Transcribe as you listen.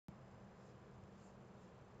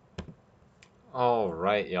All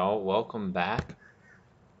right, y'all. Welcome back.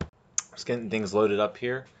 Just getting things loaded up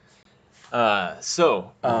here. Round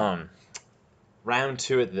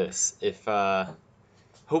two at this. If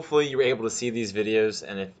hopefully you were able to see these videos,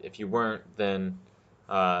 and if you weren't, then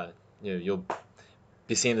uh, you'll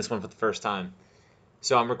be seeing this one for the first time.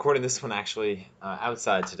 So I'm recording this one actually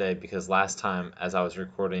outside today because last time, as I was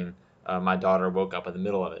recording, my daughter woke up in the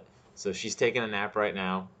middle of it. So she's taking a nap right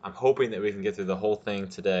now. I'm hoping that we can get through the whole thing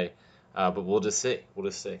today, but we'll just see. We'll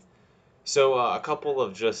just see. So a couple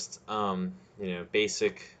of just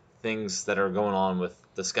basic things that are going on with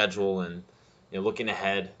the schedule and looking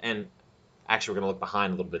ahead, and actually we're going to look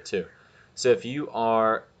behind a little bit too. So if you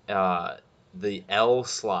are the L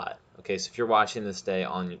slot, okay, so if you're watching this day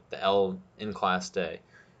on the L in class day,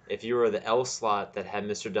 if you are the L slot that had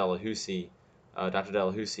Mr. Delahousie, Dr.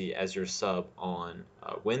 Delahousie as your sub on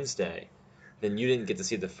Wednesday, then you didn't get to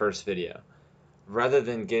see the first video. Rather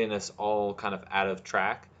than getting us all kind of out of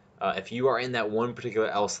track, if you are in that one particular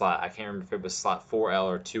L slot, I can't remember if it was slot 4L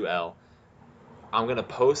or 2L, I'm going to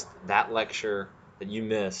post that lecture that you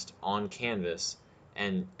missed on Canvas.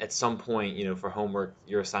 And at some point, for homework,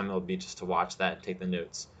 your assignment will be just to watch that and take the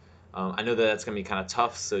notes. I know that that's going to be kind of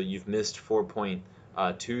tough, so you've missed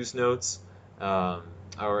 4.2's notes.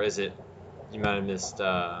 Or is it, you might have missed,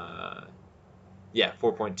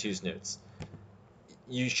 4.2's notes.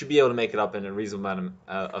 You should be able to make it up in a reasonable amount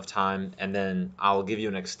of time, and then I'll give you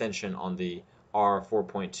an extension on the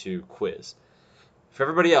R4.2 quiz. For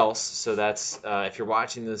everybody else, so that's if you're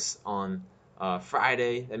watching this on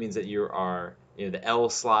Friday, that means that you are the L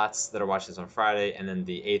slots that are watching this on Friday, and then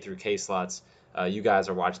the A through K slots, you guys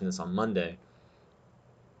are watching this on Monday.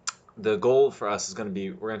 The goal for us is going to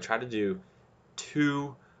be we're going to try to do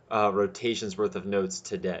two rotations worth of notes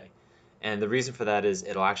today. And the reason for that is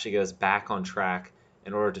it'll actually get us back on track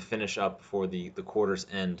in order to finish up before the quarter's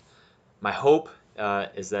end. My hope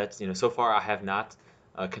is that so far I have not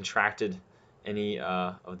contracted any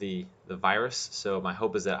of the virus, so my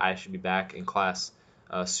hope is that I should be back in class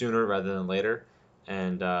sooner rather than later,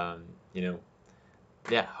 and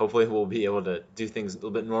hopefully we'll be able to do things a little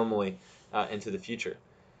bit normally into the future.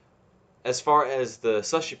 As far as the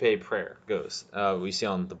Sushipe prayer goes, we see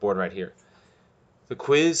on the board right here. The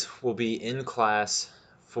quiz will be in class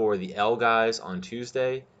for the L guys on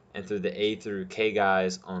Tuesday and through the A through K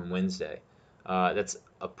guys on Wednesday. That's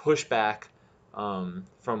a pushback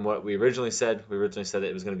from what we originally said. We originally said that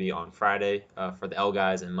it was going to be on Friday for the L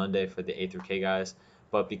guys and Monday for the A through K guys.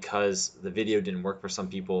 But because the video didn't work for some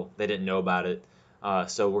people, they didn't know about it.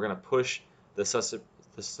 So we're going to push the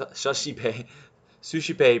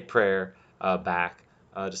Sushipe prayer back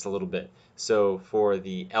just a little bit. So for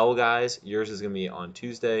the L guys, yours is going to be on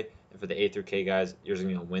Tuesday, and for the A through K guys, yours is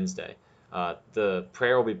going to be on Wednesday. The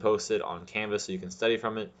prayer will be posted on Canvas so you can study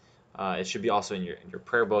from it. It should be also in your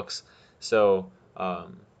prayer books. So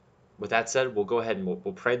with that said, we'll go ahead and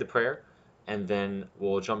we'll pray the prayer, and then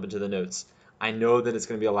we'll jump into the notes. I know that it's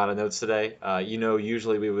going to be a lot of notes today.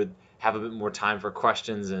 Usually we would have a bit more time for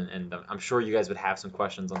questions, and I'm sure you guys would have some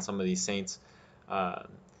questions on some of these saints.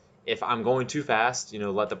 If I'm going too fast,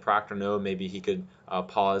 let the proctor know. Maybe he could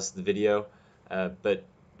pause the video, but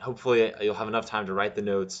hopefully you'll have enough time to write the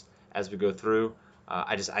notes as we go through.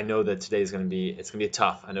 I know that today is going to be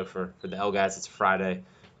tough. I know for the L guys it's Friday,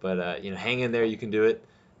 but hang in there. You can do it,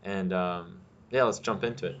 and let's jump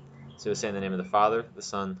into it. So say in the name of the Father, the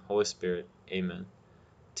Son, Holy Spirit, Amen.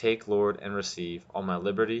 Take, Lord, and receive all my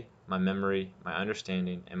liberty, my memory, my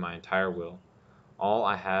understanding, and my entire will, all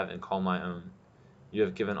I have and call my own. You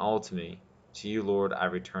have given all to me. To you, Lord, I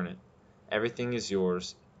return it. Everything is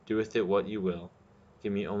yours. Do with it what you will.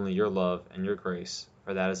 Give me only your love and your grace,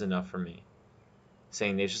 for that is enough for me.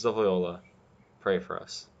 Saint Ignatius of Loyola, pray for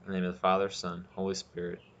us. In the name of the Father, Son, Holy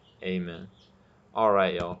Spirit. Amen. All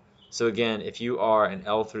right, y'all. So again, if you are an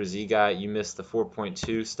L through Z guy, you missed the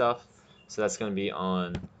 4.2 stuff. So that's going to be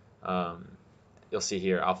on, you'll see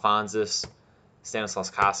here, Alphonsus, Stanislaus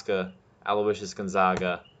Kostka, Aloysius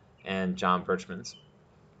Gonzaga, and John Birchmann's.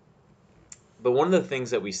 But one of the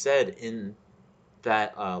things that we said in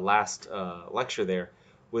that last lecture there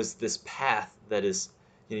was this path that is,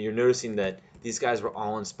 you're noticing that these guys were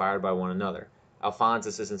all inspired by one another.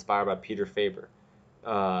 Alphonsus is inspired by Peter Faber.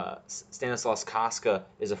 Stanislaus Kostka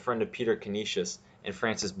is a friend of Peter Canisius and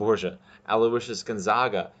Francis Borgia. Aloysius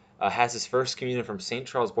Gonzaga has his first communion from St.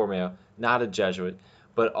 Charles Borromeo, not a Jesuit,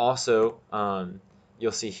 but also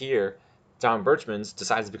you'll see here John Birchmann's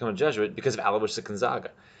decides to become a Jesuit because of Aloysius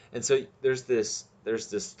Gonzaga. And so there's this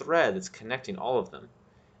thread that's connecting all of them.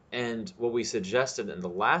 And what we suggested in the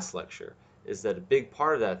last lecture is that a big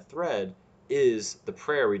part of that thread is the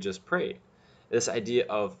prayer we just prayed. this idea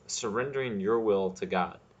of surrendering your will to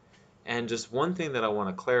God. And just one thing that I want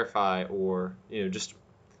to clarify, or just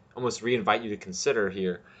almost re-invite you to consider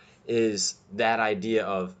here, is that idea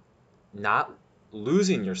of not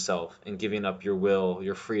losing yourself and giving up your will,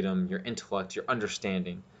 your freedom, your intellect, your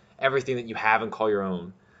understanding, everything that you have and call your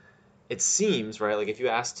own. It seems, right, like if you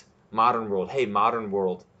asked modern world, hey, modern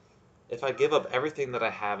world, if I give up everything that I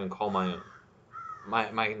have and call my own,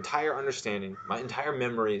 my entire understanding, my entire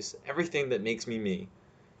memories, everything that makes me me,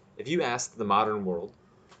 if you asked the modern world,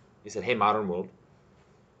 you said, hey, modern world,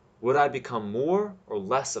 would I become more or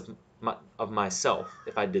less of myself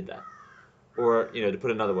if I did that? Or, to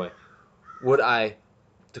put it another way, would I,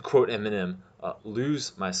 to quote Eminem,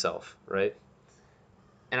 lose myself, right?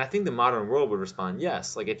 And I think the modern world would respond,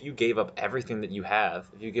 yes. Like if you gave up everything that you have,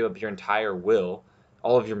 if you gave up your entire will,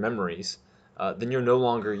 all of your memories, then you're no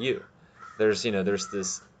longer you. There's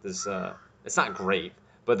this. It's not great,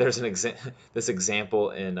 but there's this example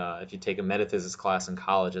in if you take a metaphysics class in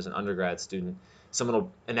college as an undergrad student, someone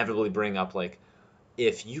will inevitably bring up like,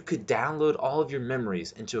 if you could download all of your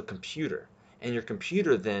memories into a computer, and your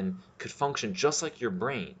computer then could function just like your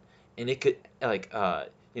brain, and it could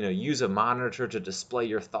use a monitor to display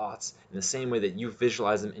your thoughts in the same way that you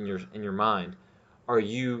visualize them in your mind,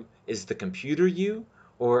 is the computer you,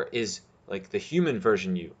 or is like the human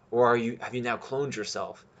version you, or have you now cloned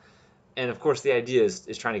yourself? And of course the idea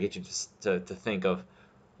is trying to get you to think of,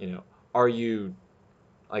 are you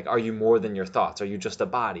more than your thoughts? Are you just a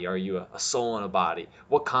body? Are you a soul in a body?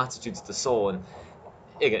 What constitutes the soul? And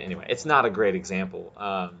again, anyway, it's not a great example.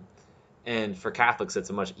 And for Catholics,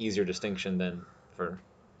 it's a much easier distinction than for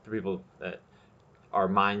people that are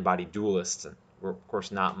mind-body dualists, and we're of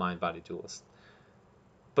course not mind-body dualists.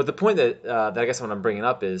 But the point that I guess what I'm bringing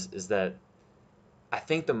up is that I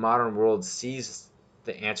think the modern world sees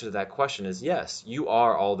the answer to that question is yes, you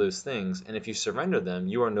are all those things, and if you surrender them,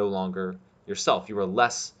 you are no longer yourself. You are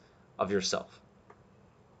less of yourself.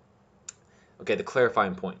 Okay, the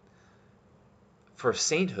clarifying point. For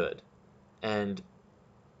sainthood and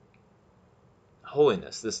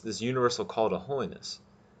holiness, this universal call to holiness,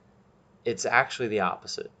 it's actually the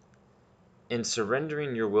opposite. In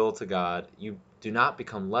surrendering your will to God, you do not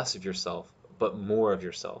become less of yourself, but more of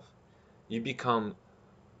yourself. You become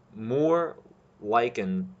more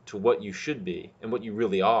likened to what you should be and what you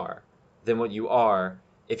really are than what you are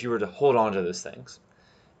if you were to hold on to those things.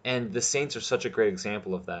 And the saints are such a great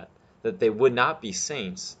example of that they would not be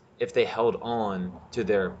saints if they held on to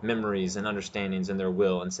their memories and understandings and their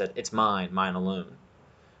will and said, it's mine, mine alone,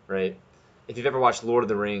 right? If you've ever watched Lord of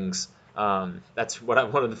the Rings, that's one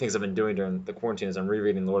of the things I've been doing during the quarantine is I'm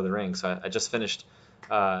rereading Lord of the Rings. So I just finished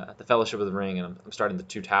the Fellowship of the Ring, and I'm starting the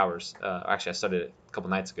Two Towers. Actually, I started it a couple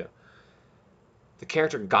nights ago. The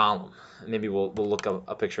character Gollum, maybe we'll look up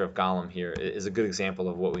a picture of Gollum here, is a good example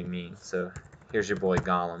of what we mean. So here's your boy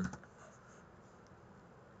Gollum.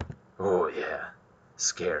 Oh yeah,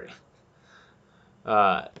 scary.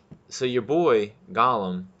 So your boy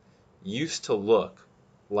Gollum used to look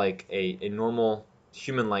like a normal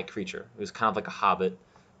human-like creature. He was kind of like a hobbit.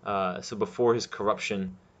 So before his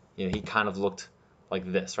corruption, he kind of looked like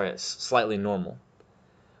this, right? Slightly normal.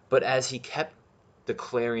 But as he kept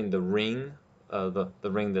declaring the ring, the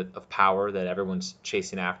ring of power that everyone's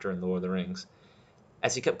chasing after in the Lord of the Rings,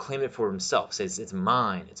 as he kept claiming it for himself, says it's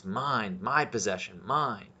mine, my possession,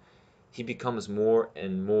 mine, he becomes more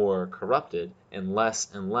and more corrupted and less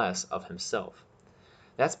of himself.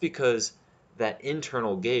 That's because that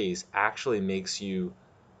internal gaze actually makes you,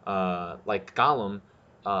 like Gollum,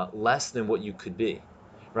 less than what you could be,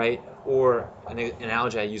 right? Or an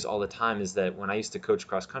analogy I use all the time is that when I used to coach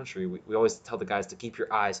cross country, we always tell the guys to keep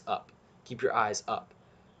your eyes up. Keep your eyes up.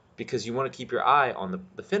 Because you want to keep your eye on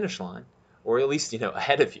the finish line, or at least,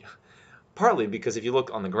 ahead of you. Partly because if you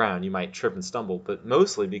look on the ground, you might trip and stumble, but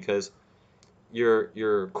mostly because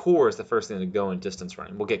your core is the first thing to go in distance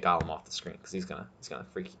running. We'll get Gollum off the screen because he's gonna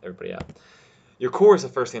freak everybody out. Your core is the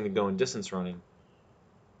first thing to go in distance running,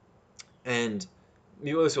 and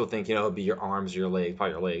most people think it'll be your arms or your legs,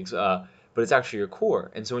 probably your legs, but it's actually your core.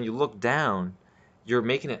 And so when you look down, you're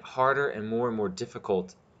making it harder and more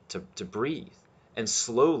difficult to breathe, and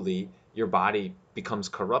slowly your body becomes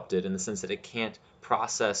corrupted in the sense that it can't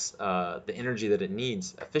process the energy that it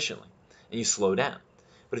needs efficiently, and you slow down.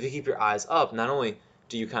 But if you keep your eyes up, not only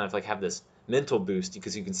do you kind of like have this mental boost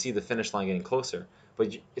because you can see the finish line getting closer,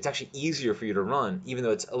 but it's actually easier for you to run, even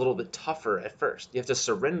though it's a little bit tougher at first. You have to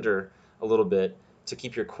surrender a little bit to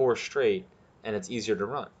keep your core straight, and it's easier to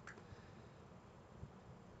run.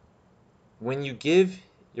 When you give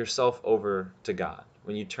yourself over to God,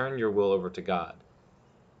 when you turn your will over to God,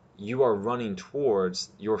 you are running towards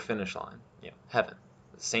your finish line, heaven,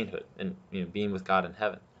 sainthood, and being with God in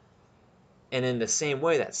heaven. And in the same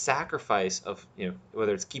way, that sacrifice of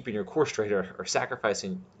whether it's keeping your course straight or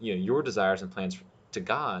sacrificing your desires and plans to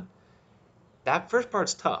God, that first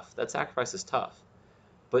part's tough. That sacrifice is tough,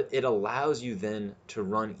 but it allows you then to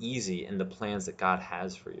run easy in the plans that God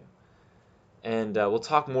has for you. And we'll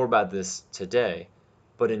talk more about this today,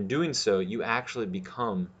 but in doing so, you actually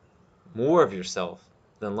become more of yourself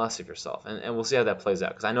than less of yourself. And we'll see how that plays out,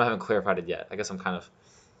 because I know I haven't clarified it yet. I guess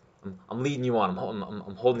I'm leading you on.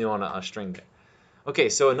 I'm holding you on a string there. Okay,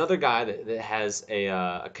 so another guy that has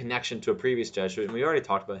a connection to a previous Jesuit, and we already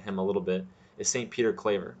talked about him a little bit, is St. Peter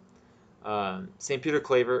Claver. St. Peter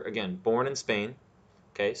Claver, again, born in Spain,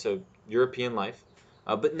 okay, so European life,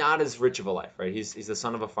 but not as rich of a life, right? He's the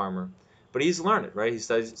son of a farmer, but he's learned, right? He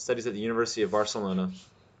studies at the University of Barcelona,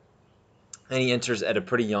 and he enters at a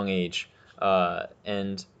pretty young age,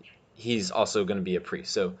 and he's also going to be a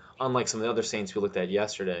priest. So unlike some of the other saints we looked at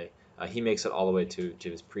yesterday, he makes it all the way to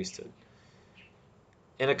his priesthood.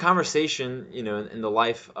 In a conversation, in the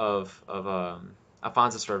life of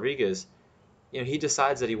Alphonsus Rodriguez, he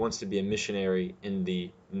decides that he wants to be a missionary in the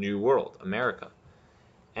New World, America.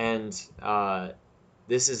 And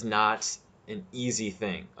this is not an easy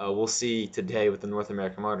thing. We'll see today with the North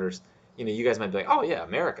American Martyrs. You guys might be like, oh yeah,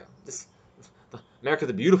 America. America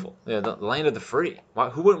the beautiful, the land of the free.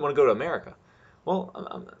 Who wouldn't want to go to America?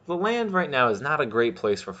 Well, the land right now is not a great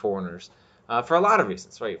place for foreigners, for a lot of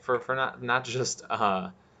reasons, right? For not just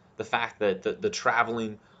the fact that the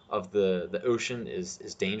traveling of the ocean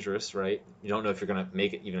is dangerous, right? You don't know if you're going to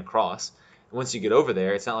make it even across. And once you get over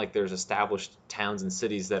there, it's not like there's established towns and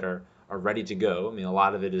cities that are ready to go. I mean, a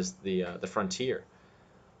lot of it is the frontier.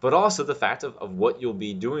 But also the fact of what you'll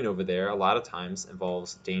be doing over there a lot of times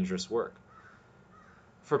involves dangerous work.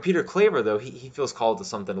 For Peter Claver, though, he feels called to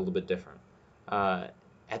something a little bit different.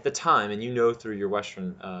 At the time, and through your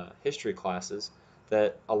Western history classes,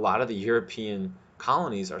 that a lot of the European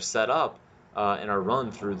colonies are set up and are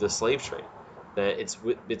run through the slave trade. That it's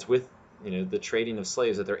with the trading of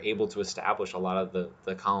slaves that they're able to establish a lot of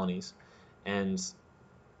the colonies. And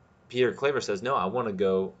Peter Claver says, no, I want to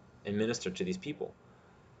go and minister to these people.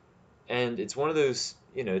 And it's one of those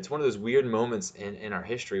weird moments in our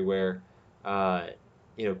history where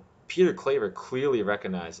Peter Claver clearly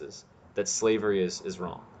recognizes that slavery is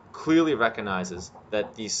wrong. Clearly recognizes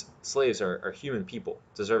that these slaves are human people,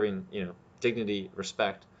 deserving dignity,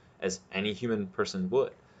 respect, as any human person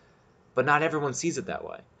would. But not everyone sees it that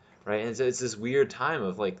way, right? And it's this weird time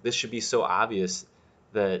of like, this should be so obvious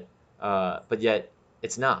that, but yet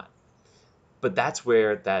it's not. But that's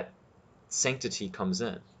where that sanctity comes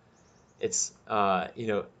in. It's a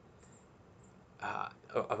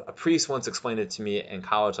priest once explained it to me in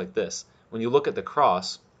college like this: when you look at the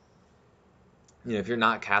cross, if you're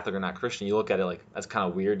not Catholic or not Christian, you look at it like, that's kind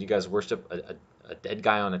of weird. You guys worship a dead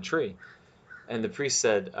guy on a tree. And the priest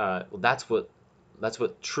said, well, that's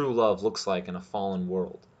what true love looks like in a fallen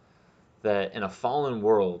world. That in a fallen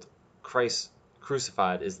world, Christ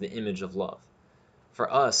crucified is the image of love.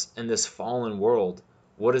 For us in this fallen world,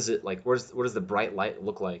 what is it like? What does the bright light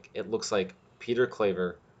look like? It looks like Peter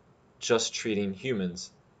Claver just treating humans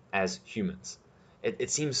as humans. It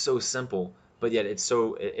seems so simple, but yet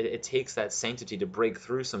it takes that sanctity to break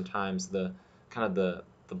through sometimes the kind of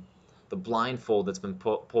the blindfold that's been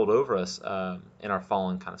pulled over us in our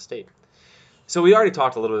fallen kind of state. So we already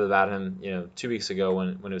talked a little bit about him, 2 weeks ago when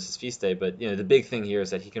it was his feast day. But the big thing here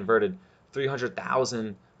is that he converted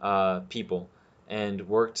 300,000 people and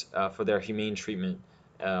worked for their humane treatment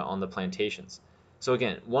on the plantations. So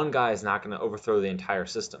again, one guy is not going to overthrow the entire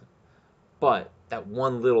system, but that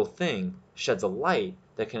one little thing sheds a light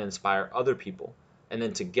that can inspire other people, and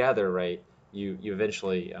then together, right, you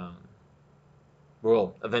eventually,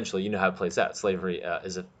 eventually you know how it plays out. Slavery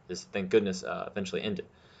is thank goodness eventually ended.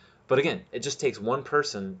 But again, it just takes one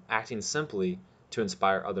person acting simply to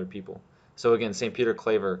inspire other people. So again, St. Peter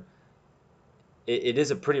Claver, it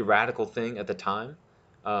is a pretty radical thing at the time,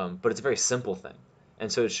 but it's a very simple thing.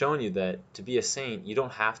 And so it's showing you that to be a saint, you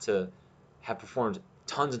don't have to have performed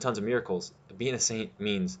tons and tons of miracles. Being a saint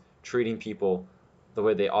means treating people the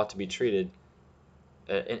way they ought to be treated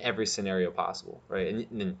in every scenario possible, right? And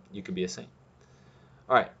then you could be a saint.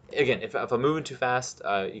 All right, again, if I'm moving too fast,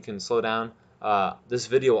 you can slow down. This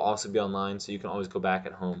video will also be online, so you can always go back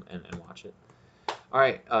at home and watch it. All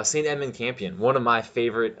right, St. Edmund Campion, one of my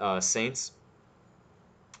favorite saints.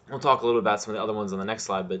 We'll talk a little about some of the other ones on the next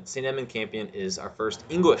slide, but St. Edmund Campion is our first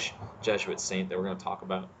English Jesuit saint that we're going to talk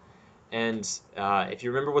about. And if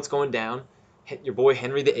you remember what's going down, your boy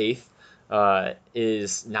Henry VIII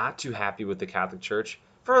is not too happy with the Catholic Church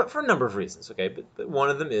for a number of reasons. Okay, but one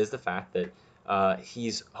of them is the fact that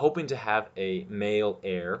he's hoping to have a male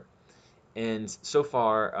heir, and so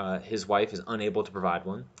far his wife is unable to provide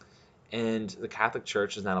one, and the Catholic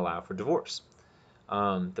Church does not allow for divorce.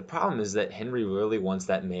 The problem is that Henry really wants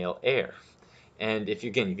that male heir. And if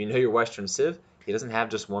you know your Western Civ, he doesn't have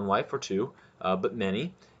just one wife or two, but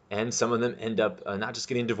many. And some of them end up not just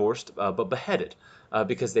getting divorced, but beheaded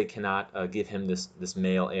because they cannot give him this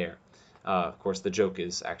male heir. Of course, the joke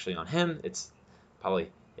is actually on him. It's probably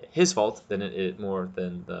his fault than it more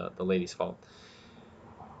than the lady's fault.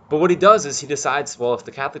 But what he does is he decides, well, if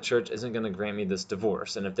the Catholic Church isn't going to grant me this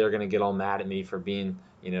divorce, and if they're going to get all mad at me for being,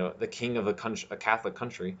 the king of a Catholic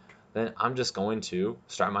country, then I'm just going to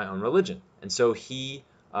start my own religion. And so he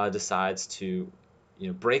decides to,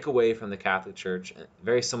 break away from the Catholic Church,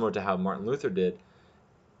 very similar to how Martin Luther did,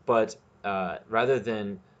 but rather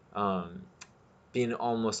than being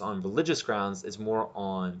almost on religious grounds, it's more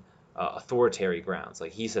on authoritarian grounds.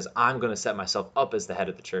 Like he says, I'm going to set myself up as the head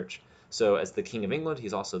of the church. So as the King of England,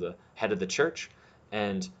 he's also the head of the church,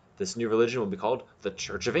 and this new religion will be called the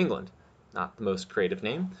Church of England. Not the most creative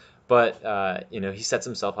name, but he sets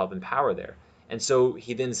himself up in power there. And so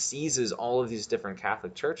he then seizes all of these different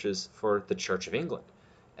Catholic churches for the Church of England.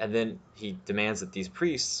 And then he demands that these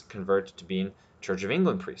priests convert to being Church of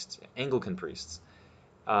England priests, Anglican priests.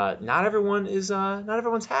 Not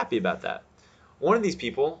everyone's happy about that. One of these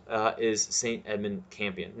people is Saint Edmund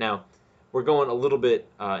Campion. Now, we're going a little bit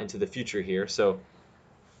into the future here. So,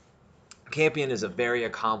 Campion is a very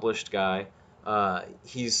accomplished guy.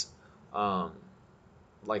 He's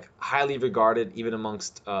like highly regarded even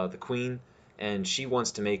amongst the Queen, and she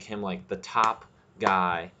wants to make him like the top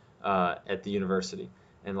guy at the university.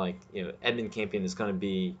 And Edmund Campion is going to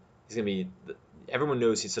be everyone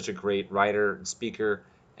knows he's such a great writer and speaker,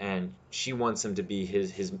 and she wants him to be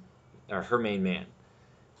his or her main man.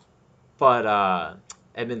 But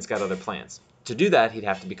Edmund's got other plans. To do that, he'd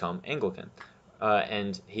have to become Anglican,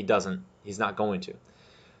 and he doesn't. He's not going to.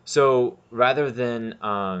 So rather than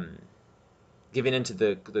giving in to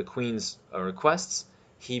the Queen's requests,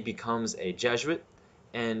 he becomes a Jesuit,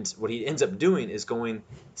 and what he ends up doing is going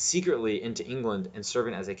secretly into England and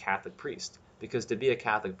serving as a Catholic priest, because to be a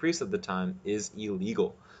Catholic priest at the time is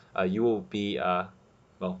illegal. You will be,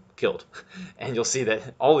 killed. And you'll see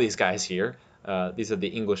that all these guys here, these are the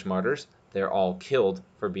English martyrs, they're all killed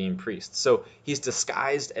for being priests. So he's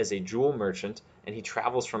disguised as a jewel merchant, and he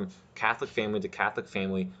travels from Catholic family to Catholic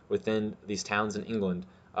family within these towns in England,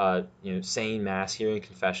 saying mass, hearing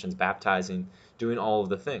confessions, baptizing, doing all of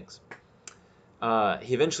the things.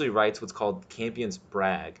 He eventually writes what's called Campion's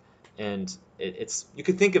Brag, and it's you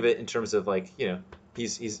could think of it in terms of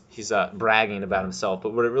he's bragging about himself,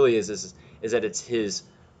 but what it really is that it's his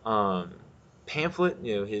pamphlet.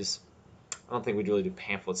 His I don't think we really do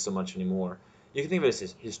pamphlets so much anymore. You can think of it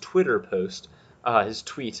as his Twitter post, his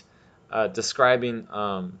tweet describing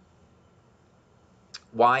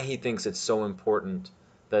why he thinks it's so important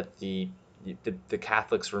that the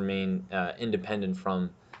Catholics remain independent from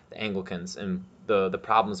the Anglicans and the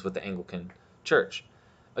problems with the Anglican Church.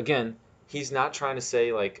 Again, he's not trying to say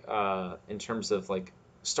in terms of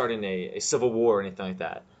starting a civil war or anything like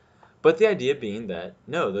that. But the idea being that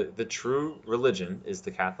no, the true religion is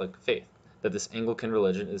the Catholic faith. That this Anglican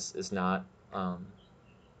religion is not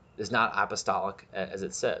apostolic as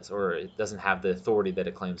it says, or it doesn't have the authority that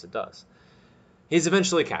it claims it does. He's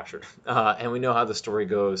eventually captured, and we know how the story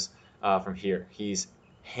goes from here. He's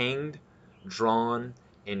hanged, drawn,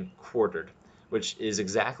 and quartered, which is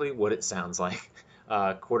exactly what it sounds like.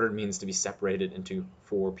 Quartered means to be separated into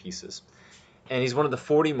 4 pieces. And he's one of the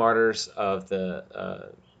 40 martyrs of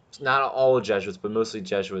the, not all Jesuits, but mostly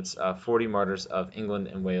Jesuits, 40 martyrs of England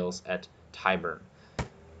and Wales at Tyburn,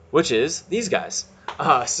 which is these guys.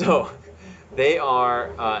 So they are,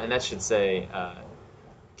 and that should say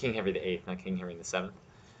King Henry VIII, not King Henry VII.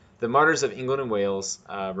 The martyrs of England and Wales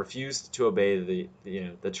refused to obey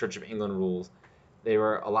the Church of England rules. A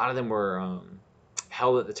lot of them were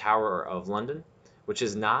held at the Tower of London, which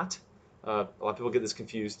is not. A lot of people get this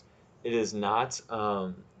confused. It is not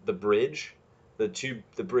the bridge, the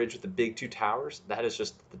bridge with the big 2 towers. That is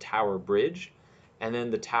just the Tower Bridge, and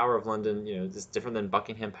then the Tower of London. Is different than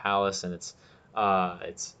Buckingham Palace, and it's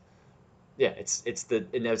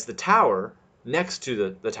the tower next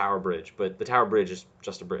to the Tower Bridge, but the Tower Bridge is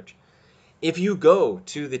just a bridge. If you go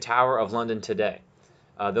to the Tower of London today,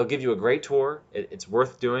 they'll give you a great tour. It's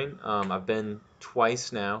worth doing. I've been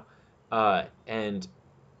twice now, and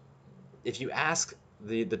if you ask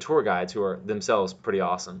the tour guides, who are themselves pretty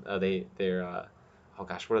awesome, they're oh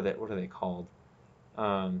gosh, what are they called?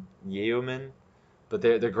 Yeomen. but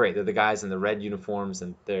they're great. They're the guys in the red uniforms,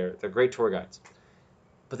 and they're great tour guides.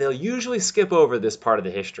 But they'll usually skip over this part of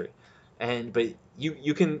the history. But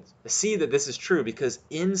you can see that this is true because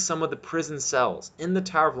in some of the prison cells in the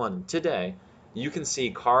Tower of London today, you can see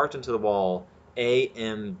carved into the wall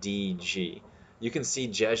AMDG. You can see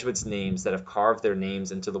Jesuits' names that have carved their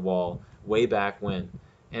names into the wall way back when.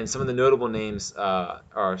 And some of the notable names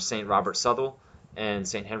are St. Robert Southwell and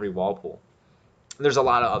St. Henry Walpole. There's a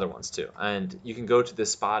lot of other ones too. And you can go to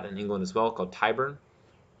this spot in England as well called Tyburn.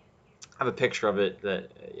 I have a picture of it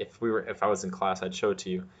that if I was in class, I'd show it to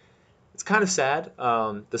you. It's kind of sad.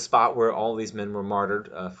 The spot where all these men were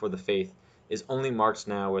martyred for the faith is only marked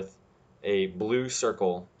now with a blue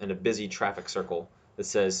circle and a busy traffic circle that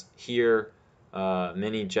says, here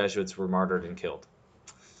many Jesuits were martyred and killed.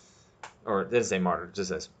 Or it doesn't say martyred, it just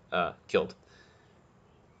says killed.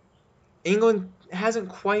 England hasn't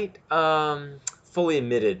quite fully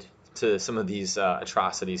admitted to some of these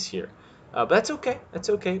atrocities here. But that's okay. That's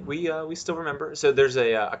okay. We still remember. So there's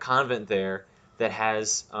a convent there that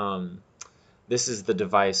has this is the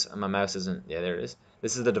device. My mouse isn't. Yeah, there it is.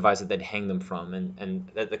 This is the device that they'd hang them from,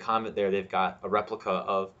 and at the convent there, they've got a replica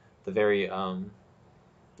of the very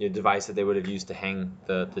device that they would have used to hang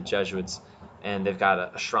the Jesuits, and they've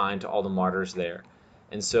got a shrine to all the martyrs there.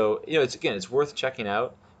 And so it's worth checking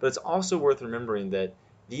out, but it's also worth remembering that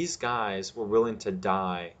these guys were willing to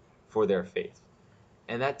die for their faith.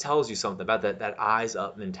 And that tells you something about that eyes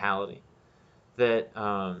up mentality. That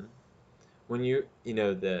when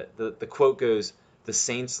the quote goes, the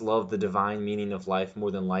saints love the divine meaning of life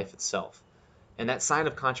more than life itself. And that sign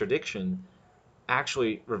of contradiction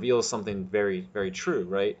actually reveals something very, very true,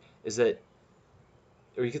 right? Is that,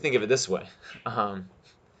 or you could think of it this way.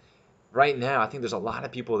 Right now, I think there's a lot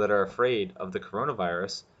of people that are afraid of the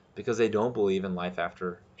coronavirus because they don't believe in life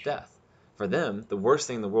after death. For them, the worst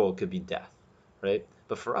thing in the world could be death, right?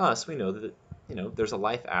 But for us, we know that there's a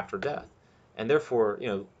life after death, and therefore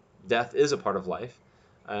death is a part of life,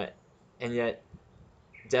 and yet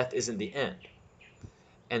death isn't the end.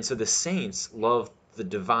 And so the saints love the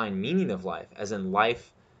divine meaning of life, as in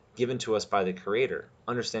life given to us by the Creator,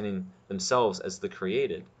 understanding themselves as the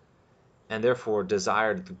created, and therefore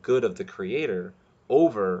desired the good of the Creator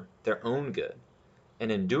over their own good.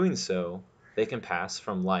 And in doing so, they can pass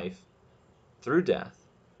from life through death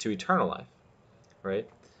to eternal life, right?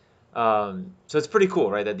 So it's pretty cool,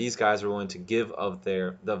 right, that these guys are willing to give of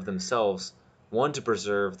themselves, one, to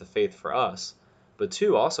preserve the faith for us, but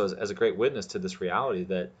two, also as a great witness to this reality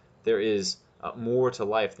that there is more to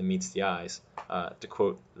life than meets the eyes, to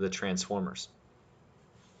quote the Transformers.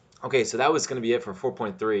 Okay, so that was going to be it for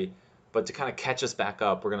 4.3, but to kind of catch us back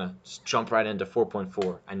up, we're going to just jump right into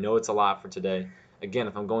 4.4. I know it's a lot for today. Again,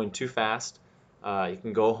 if I'm going too fast, you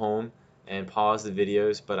can go home and pause the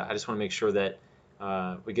videos, but I just want to make sure that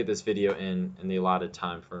we get this video in the allotted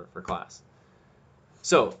time for class.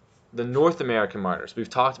 So, the North American martyrs. We've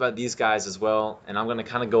talked about these guys as well, and I'm going to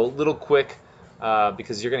kind of go a little quick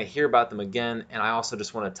because you're going to hear about them again, and I also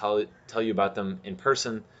just want to tell you about them in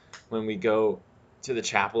person when we go to the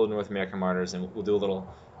Chapel of North American Martyrs, and we'll do a little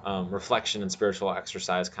reflection and spiritual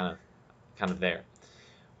exercise kind of there.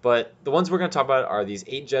 But the ones we're going to talk about are these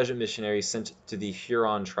 8 Jesuit missionaries sent to the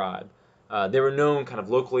Huron tribe. They were known kind of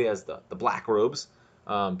locally as the Black Robes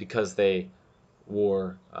because they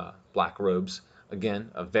wore black robes.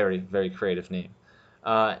 Again, a very, very creative name.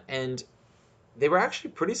 And they were actually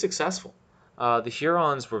pretty successful. The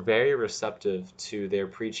Hurons were very receptive to their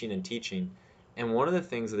preaching and teaching. And one of the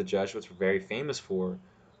things that the Jesuits were very famous for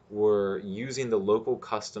were using the local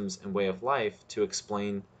customs and way of life to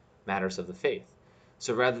explain matters of the faith.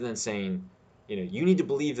 So rather than saying, you need to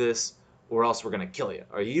believe this or else we're going to kill you,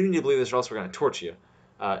 or you need to believe this or else we're going to torture you,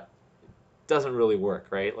 doesn't really work,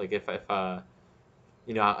 right? Like if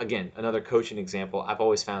again, another coaching example, I've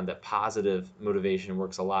always found that positive motivation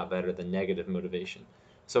works a lot better than negative motivation.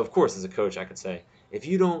 So of course, as a coach, I could say, if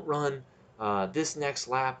you don't run this next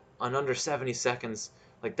lap on under 70 seconds,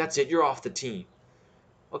 like that's it, you're off the team.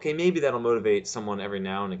 Okay, maybe that'll motivate someone every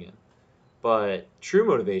now and again. But true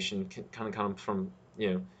motivation can kind of come from,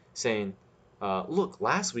 saying, look,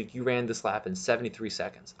 last week you ran this lap in 73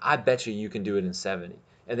 seconds. I bet you can do it in 70.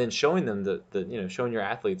 And then showing them showing your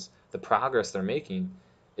athletes the progress they're making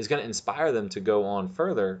is going to inspire them to go on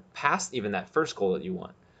further past even that first goal that you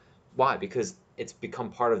want. Why? Because it's become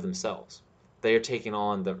part of themselves. They are taking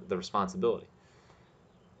on the responsibility.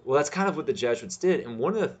 Well, that's kind of what the Jesuits did. And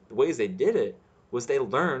one of the ways they did it was they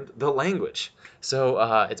learned the language. So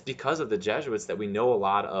it's because of the Jesuits that we know a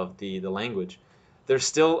lot of the language. there's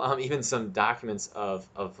still even some documents of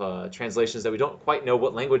translations that we don't quite know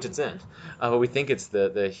what language it's in, but we think it's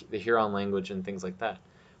the Huron language and things like that.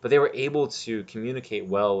 But they were able to communicate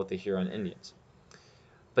well with the Huron Indians.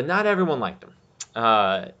 But not everyone liked them,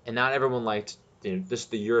 and not everyone liked just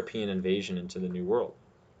the European invasion into the New World.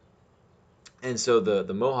 And so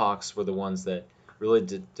the Mohawks were the ones that really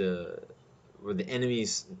were the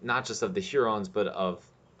enemies, not just of the Hurons, but of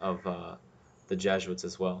the Jesuits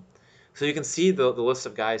as well. So you can see the list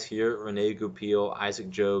of guys here: René Goupil, Isaac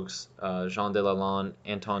Jogues, Jean de Lalande,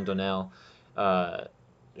 Anton Donnel,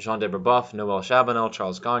 Jean de Brebeuf, Noel Chabanel,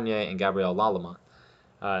 Charles Garnier, and Gabriel Lalemant.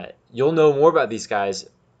 You'll know more about these guys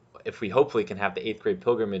if we hopefully can have the 8th grade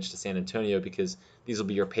pilgrimage to San Antonio, because these will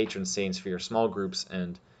be your patron saints for your small groups,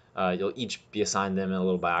 and you'll each be assigned them in a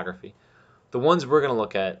little biography. The ones we're going to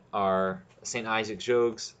look at are St. Isaac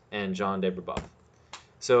Jogues and Jean de Brebeuf.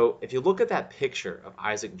 So if you look at that picture of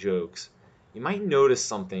Isaac Jogues, you might notice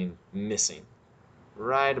something missing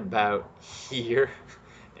right about here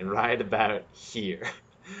and right about here.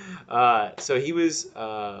 So he was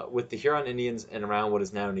with the Huron Indians and around what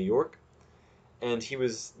is now New York, and he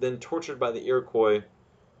was then tortured by the Iroquois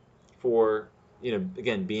for,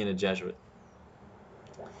 again, being a Jesuit.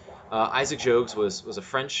 Isaac Jogues was a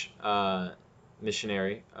French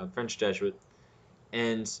missionary, a French Jesuit,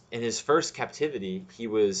 and in his first captivity, he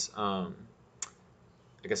was, I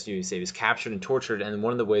guess you would say, he was captured and tortured, and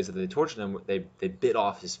one of the ways that they tortured him, they bit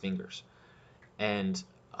off his fingers. And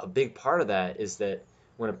a big part of that is that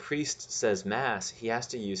when a priest says Mass, he has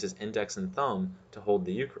to use his index and thumb to hold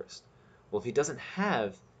the Eucharist. Well, if he doesn't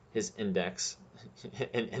have his index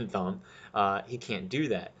and thumb, he can't do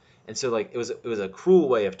that. And so, like, it was a cruel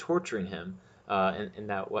way of torturing him in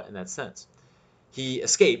that sense. He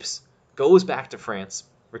escapes, goes back to France,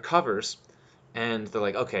 recovers, and they're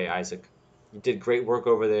like, okay, Isaac, you did great work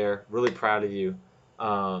over there. Really proud of you.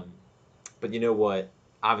 But you know what?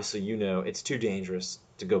 Obviously, it's too dangerous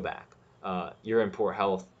to go back. You're in poor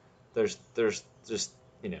health. There's just,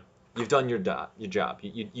 you've done your job.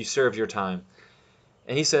 You served your time.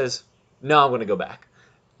 And he says, no, I'm going to go back.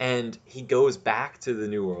 And he goes back to the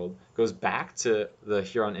New World, goes back to the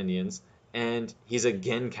Huron Indians, and he's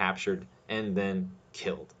again captured and then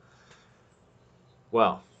killed.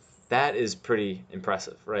 Well, that is pretty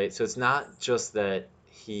impressive, right? So it's not just that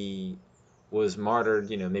he was martyred,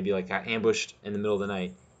 maybe like got ambushed in the middle of the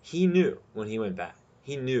night. He knew when he went back.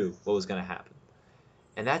 He knew what was going to happen.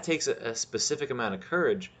 And that takes a specific amount of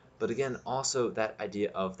courage, but again, also that idea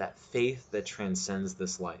of that faith that transcends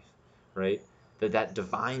this life, right? That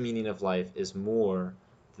divine meaning of life is more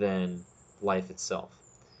than life itself.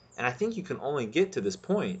 And I think you can only get to this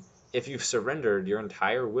point if you've surrendered your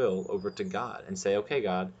entire will over to God and say, okay,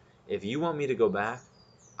 God, if you want me to go back,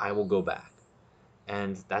 I will go back.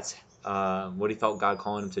 And that's what he felt God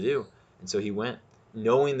calling him to do. And so he went,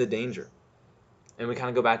 knowing the danger. And we kind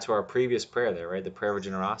of go back to our previous prayer there, right? The prayer of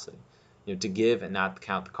generosity, to give and not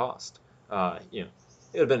count the cost. It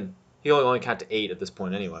would have been, he only count to 8 at this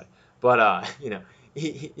point anyway. But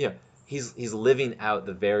he's living out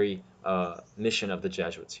the very mission of the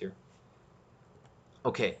Jesuits here.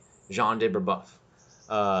 Okay, Jean de Brebeuf.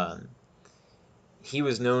 He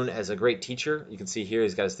was known as a great teacher. You can see here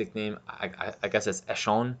he's got his nickname. I guess it's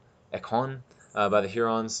Echon by the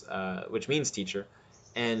Hurons, which means teacher.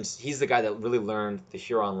 And he's the guy that really learned the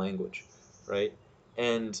Huron language, right?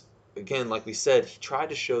 And again, like we said, he tried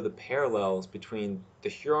to show the parallels between the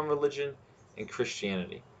Huron religion and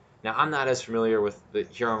Christianity. Now, I'm not as familiar with the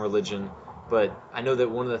Huron religion, but I know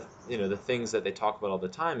that one of the things that they talk about all the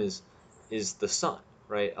time is the sun,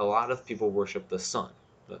 right? A lot of people worship the sun.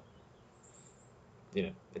 But,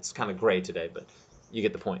 it's kind of gray today, but you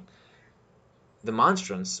get the point. The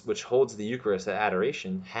monstrance, which holds the Eucharist at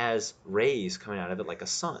adoration, has rays coming out of it like a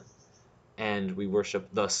sun. And we worship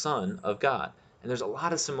the Son of God. And there's a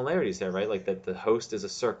lot of similarities there, right? Like that the host is a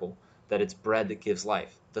circle, that it's bread that gives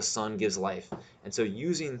life. The Son gives life. And so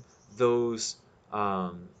using those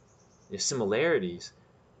similarities,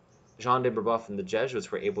 Jean de Brebeuf and the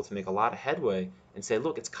Jesuits were able to make a lot of headway and say,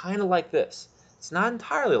 look, it's kind of like this. It's not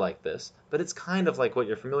entirely like this, but it's kind of like what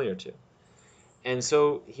you're familiar to. And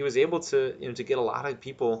so he was able to get a lot of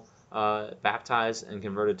people baptized and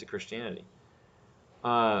converted to Christianity.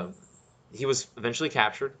 He was eventually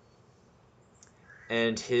captured,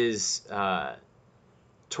 and his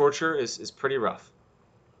torture is pretty rough.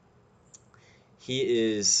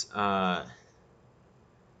 He was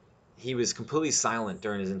completely silent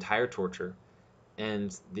during his entire torture,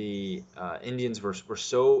 and the Indians were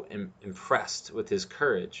so impressed with his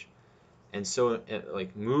courage and so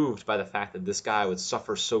moved by the fact that this guy would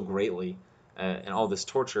suffer so greatly and all this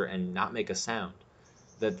torture and not make a sound,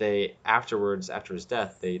 that they afterwards, after his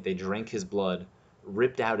death, they drank his blood,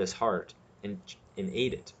 ripped out his heart, and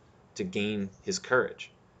ate it to gain his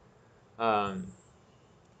courage. Um,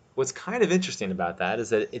 what's kind of interesting about that is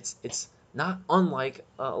that it's not unlike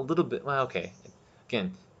a little bit. Well, okay,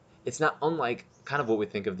 again, it's not unlike kind of what we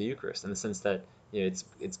think of the Eucharist in the sense that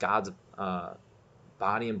it's God's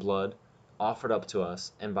body and blood offered up to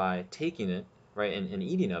us, and by taking it, right, and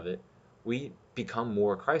eating of it, we become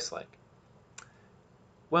more Christ-like.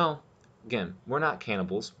 Well, again, we're not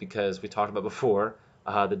cannibals because we talked about before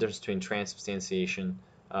the difference between transubstantiation,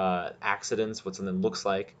 accidents, what something looks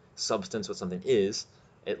like, substance, what something is.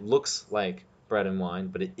 It looks like bread and wine,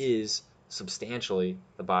 but it is substantially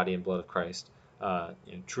the body and blood of Christ,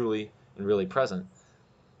 truly and really present.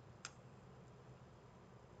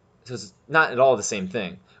 So it's not at all the same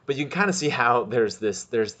thing, but you can kind of see how there's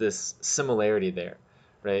this similarity there,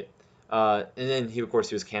 right? And then he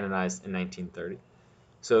was canonized in 1930.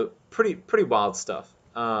 So pretty wild stuff.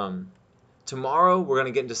 Tomorrow we're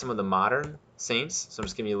gonna get into some of the modern saints. So I'm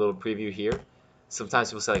just giving you a little preview here. Sometimes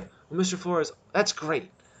people say, "Well, Mr. Flores, that's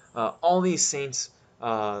great. All these saints,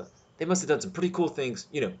 they must have done some pretty cool things,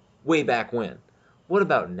 way back when. What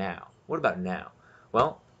about now? What about now?"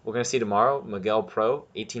 Well, we're gonna see tomorrow Miguel Pro,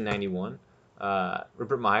 1891.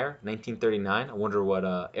 Rupert Meyer, 1939. I wonder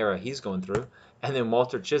what era he's going through. And then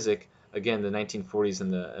Walter Chiswick, again, the 1940s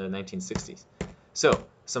and the 1960s. So,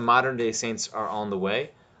 some modern day saints are on the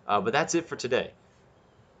way, but that's it for today.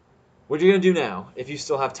 What you're going to do now, if you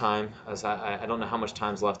still have time, as I don't know how much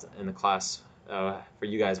time's left in the class for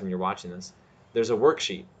you guys when you're watching this, there's a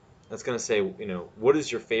worksheet that's going to say, what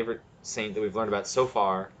is your favorite saint that we've learned about so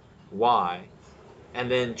far, why,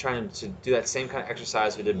 and then trying to do that same kind of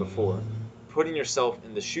exercise we did before, putting yourself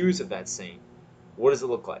in the shoes of that saint. What does it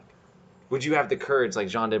look like? Would you have the courage, like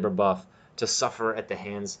Jean de Brebeuf, to suffer at the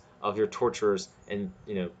hands of your torturers and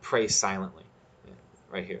pray silently?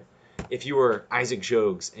 Right here. If you were Isaac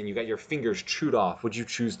Jogues and you got your fingers chewed off, would you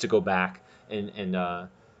choose to go back and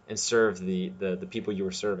serve the people you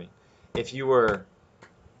were serving? If you were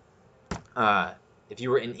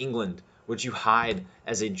in England, would you hide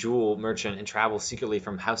as a jewel merchant and travel secretly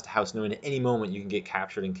from house to house, knowing at any moment you can get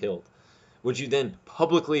captured and killed? Would you then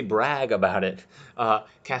publicly brag about it,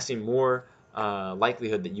 casting more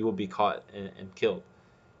likelihood that you will be caught and killed?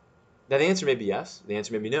 Now, the answer may be yes. The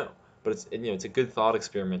answer may be no. But it's a good thought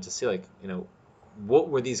experiment to see, what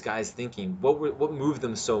were these guys thinking? What moved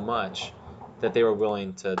them so much that they were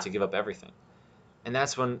willing to give up everything? And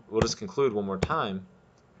that's when we'll just conclude one more time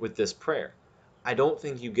with this prayer. I don't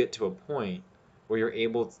think you get to a point where you're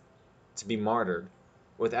able to be martyred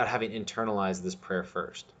without having internalized this prayer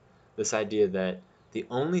first. This idea that the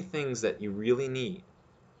only things that you really need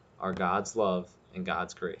are God's love and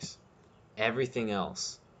God's grace. Everything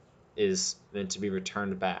else is meant to be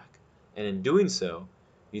returned back. And in doing so,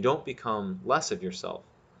 you don't become less of yourself,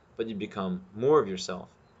 but you become more of yourself.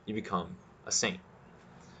 You become a saint.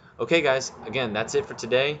 Okay, guys, again, that's it for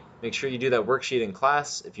today. Make sure you do that worksheet in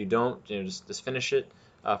class. If you don't, just finish it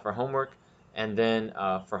for homework. And then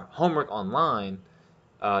for homework online,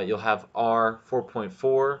 you'll have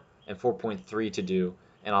R4.4 and 4.3 to do,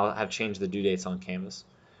 and I'll have changed the due dates on Canvas.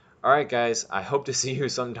 All right, guys, I hope to see you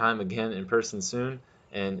sometime again in person soon,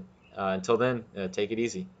 and until then, take it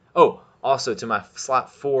easy. Oh, also to my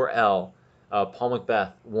slot 4L, Paul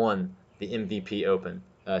Macbeth won the MVP Open.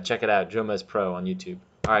 Check it out, Jomez Pro on YouTube.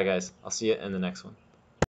 All right, guys, I'll see you in the next one.